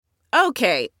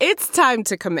Okay, it's time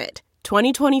to commit.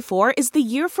 2024 is the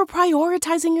year for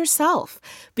prioritizing yourself.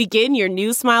 Begin your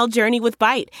new smile journey with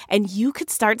Byte, and you could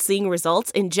start seeing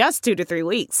results in just 2 to 3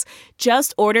 weeks.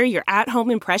 Just order your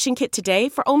at-home impression kit today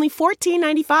for only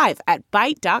 $14.95 at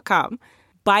Byte.com.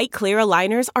 Byte Clear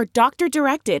aligners are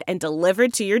doctor-directed and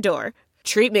delivered to your door.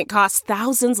 Treatment costs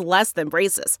thousands less than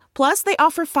braces. Plus, they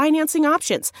offer financing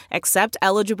options, accept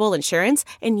eligible insurance,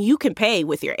 and you can pay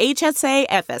with your HSA,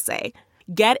 FSA.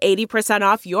 Get 80%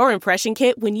 off your impression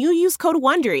kit when you use code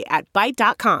WONDERY at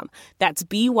Byte.com. That's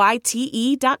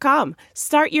BYTE.com.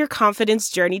 Start your confidence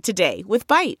journey today with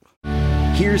Byte.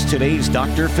 Here's today's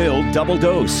Dr. Phil Double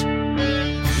Dose.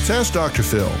 It's Ask Dr.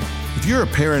 Phil. If you're a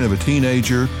parent of a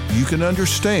teenager, you can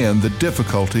understand the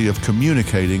difficulty of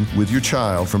communicating with your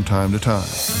child from time to time.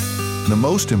 The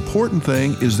most important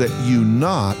thing is that you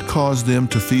not cause them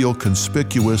to feel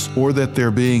conspicuous or that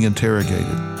they're being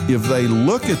interrogated. If they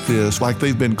look at this like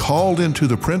they've been called into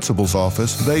the principal's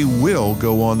office, they will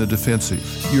go on the defensive.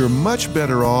 You're much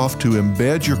better off to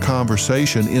embed your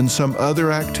conversation in some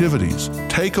other activities.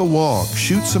 Take a walk,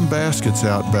 shoot some baskets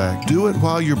out back, do it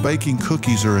while you're baking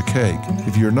cookies or a cake.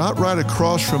 If you're not right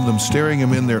across from them staring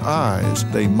them in their eyes,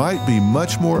 they might be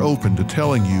much more open to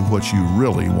telling you what you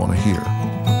really want to hear.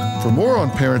 For more on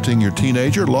parenting your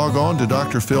teenager, log on to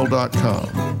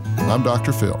drphil.com. I'm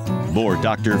Dr. Phil. More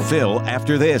Dr. Phil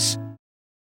after this.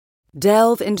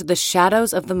 Delve into the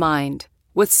shadows of the mind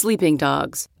with Sleeping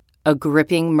Dogs, a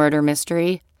gripping murder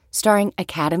mystery starring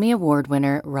Academy Award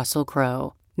winner Russell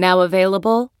Crowe. Now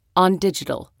available on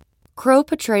digital. Crowe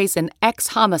portrays an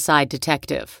ex-homicide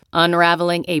detective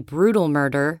unraveling a brutal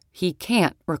murder he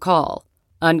can't recall.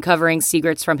 Uncovering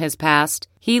secrets from his past,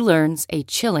 he learns a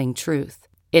chilling truth.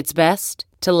 It's best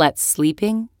to let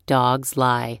sleeping dogs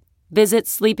lie. Visit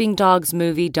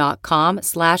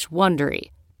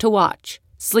sleepingdogsmovie.com/Wondery to watch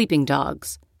Sleeping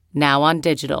Dogs, now on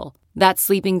digital. That's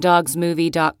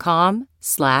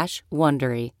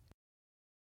sleepingdogsmovie.com/Wondery.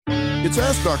 It's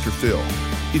Ask Dr. Phil.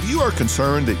 If you are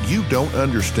concerned that you don't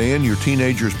understand your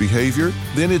teenager's behavior,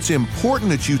 then it's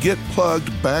important that you get plugged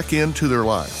back into their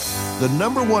life. The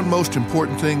number one most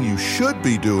important thing you should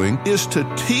be doing is to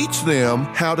teach them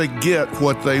how to get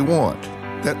what they want.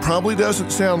 That probably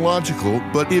doesn't sound logical,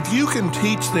 but if you can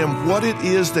teach them what it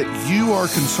is that you are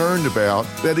concerned about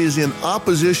that is in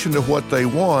opposition to what they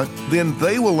want, then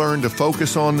they will learn to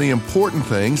focus on the important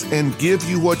things and give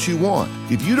you what you want.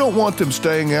 If you don't want them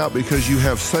staying out because you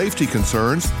have safety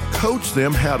concerns, coach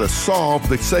them how to solve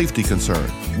the safety concern.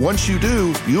 Once you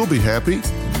do, you'll be happy.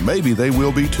 Maybe they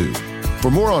will be too. For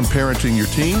more on parenting your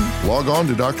teen, log on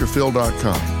to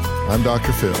drphil.com. I'm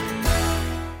Dr. Phil.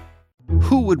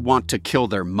 Who would want to kill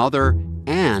their mother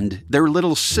and their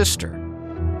little sister?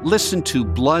 Listen to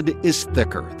Blood is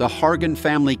Thicker, the Hargan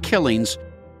family killings,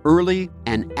 early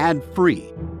and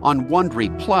ad-free on Wondery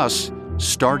Plus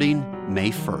starting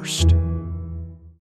May 1st.